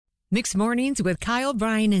Mixed Mornings with Kyle,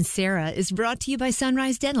 Bryn, and Sarah is brought to you by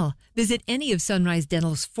Sunrise Dental. Visit any of Sunrise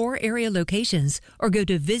Dental's 4 area locations or go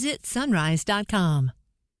to visitsunrise.com.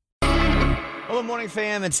 Hello, morning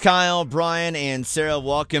fam. It's Kyle, Bryn, and Sarah.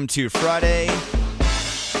 Welcome to Friday.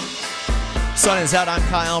 Sun is out. I'm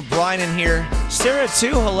Kyle. Bryn in here. Sarah,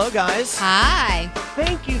 too. Hello, guys. Hi.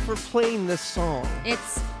 Thank you for playing this song.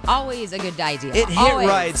 It's always a good idea. It hit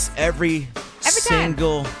rights every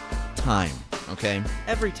single time. Okay.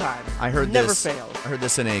 Every time. I heard Never this. fails. I heard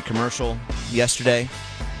this in a commercial yesterday.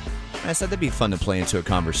 I said that'd be fun to play into a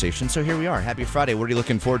conversation. So here we are. Happy Friday. What are you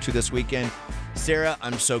looking forward to this weekend? Sarah,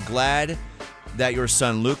 I'm so glad that your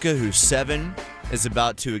son Luca, who's 7, is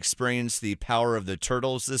about to experience the power of the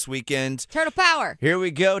turtles this weekend. Turtle power. Here we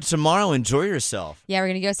go. Tomorrow, enjoy yourself. Yeah, we're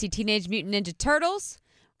going to go see Teenage Mutant Ninja Turtles.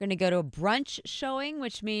 We're going to go to a brunch showing,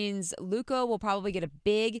 which means Luca will probably get a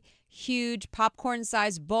big, huge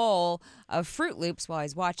popcorn-sized bowl of Fruit Loops while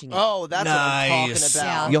he's watching it. Oh, that's what I'm talking about.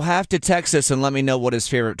 Yeah. You'll have to text us and let me know what his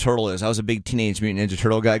favorite turtle is. I was a big Teenage Mutant Ninja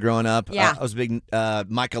Turtle guy growing up. Yeah. I was a big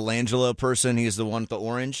Michelangelo person. He's the one with the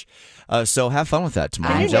orange. So have fun with that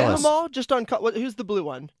tomorrow. Can I'm you name jealous. them all? Just on who's the blue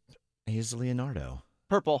one? He's Leonardo.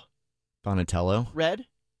 Purple. Donatello. Red.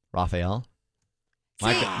 Raphael.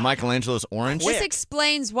 See, Michelangelo's orange. this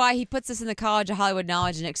explains why he puts us in the College of Hollywood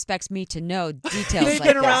Knowledge and expects me to know details They've like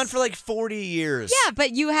been this. around for like 40 years. Yeah, but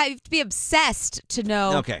you have to be obsessed to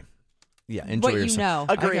know Okay. Yeah, enjoy what you yourself.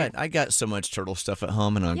 know. Agree. I got so much turtle stuff at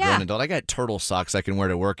home, and I'm a Yeah. grown adult. I got turtle socks I can wear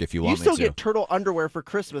to work if you You want me still to. get turtle underwear for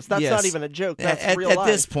Christmas. That's Yes. not even a joke. That's at, real at life.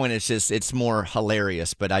 this point, it's more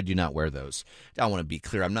hilarious, but I do not wear those. I want to be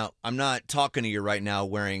clear. I'm not talking to you right now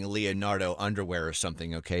wearing Leonardo underwear or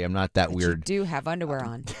something. Okay, I'm not that But weird. You do have underwear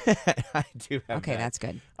on. I do have. Okay, that. that's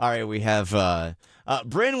good. All right, we have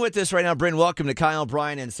Bryn with us right now. Bryn, welcome to Kyle,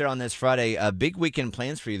 Bryn, and Sarah on this Friday. Big weekend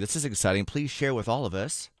plans for you. This is exciting. Please share with all of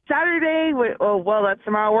us. Saturday, that's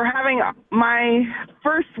tomorrow. We're having my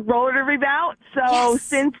first roller derby bout. So Yes.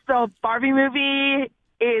 since the Barbie movie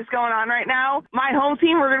is going on right now, my home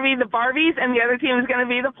team, we're going to be the Barbies, and the other team is going to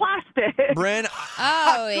be the plastic. Bryn,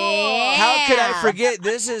 Oh, yeah. how could I forget?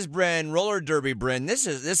 This is Bryn, roller derby Bryn. This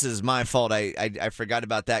is my fault. I forgot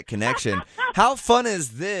about that connection. How fun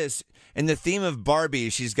is this? In the theme of Barbie,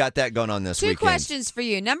 she's got that going on this Two weekend. questions for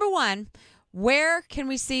you. Number one, where can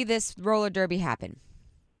we see this roller derby happen?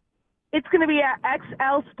 It's going to be at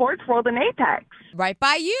XL Sports World in Apex. Right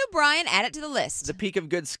by you, Brian. Add it to the list. The peak of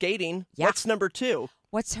good skating. Yeah. What's number 2?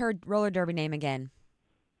 What's her roller derby name again?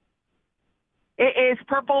 It is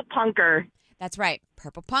Purple Punker. That's right.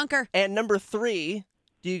 Purple Punker. And number 3,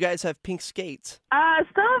 do you guys have pink skates?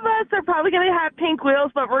 Some of us are probably going to have pink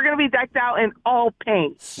wheels, but we're going to be decked out in all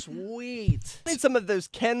pink. Sweet. I need some of those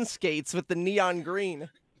Ken skates with the neon green.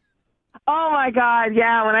 Oh, my God.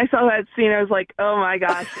 Yeah, when I saw that scene, I was like, oh, my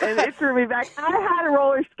gosh. And it threw me back. I had a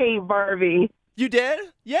roller skate Barbie. You did?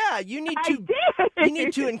 Yeah, you need I to. did. You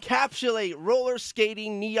need to encapsulate roller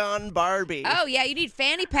skating neon Barbie. Oh, yeah, you need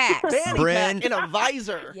fanny packs. Fanny Bryn. pack and a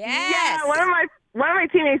visor. Yes. Yeah, one of my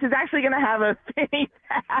teammates is actually going to have a fanny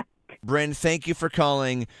pack. Bryn, thank you for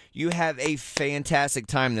calling. You have a fantastic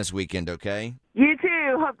time this weekend, okay? You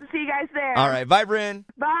too. Hope to see you guys there. All right. Bye, Bryn.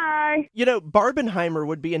 Bye. You know, Barbenheimer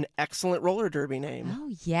would be an excellent roller derby name. Oh,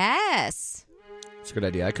 yes. It's a good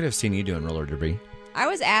idea. I could have seen you doing roller derby. I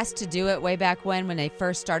was asked to do it way back when they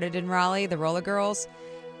first started in Raleigh, the Roller Girls,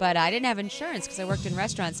 but I didn't have insurance because I worked in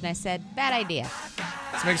restaurants, and I said, bad idea.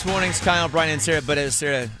 It's Mixed Mornings, Kyle, Bryn, and Sarah. But as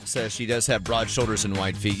Sarah says, she does have broad shoulders and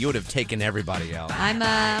wide feet. You would have taken everybody out. I'm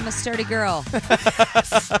a sturdy girl.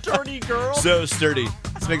 Sturdy girl. So sturdy.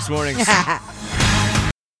 It's Mixed Mornings.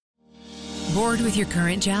 Bored with your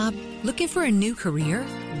current job? Looking for a new career?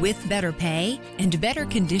 With better pay and better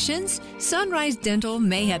conditions? Sunrise Dental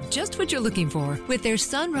may have just what you're looking for with their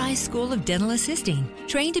Sunrise School of Dental Assisting.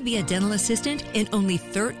 Trained to be a dental assistant in only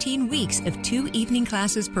 13 weeks of 2 evening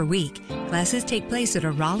classes per week. Classes take place at a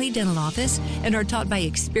Raleigh dental office and are taught by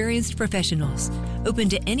experienced professionals. Open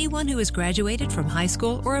to anyone who has graduated from high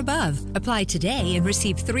school or above. Apply today and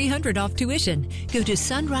receive $300 off tuition. Go to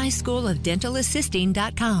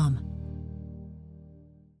sunriseschoolofdentalassisting.com.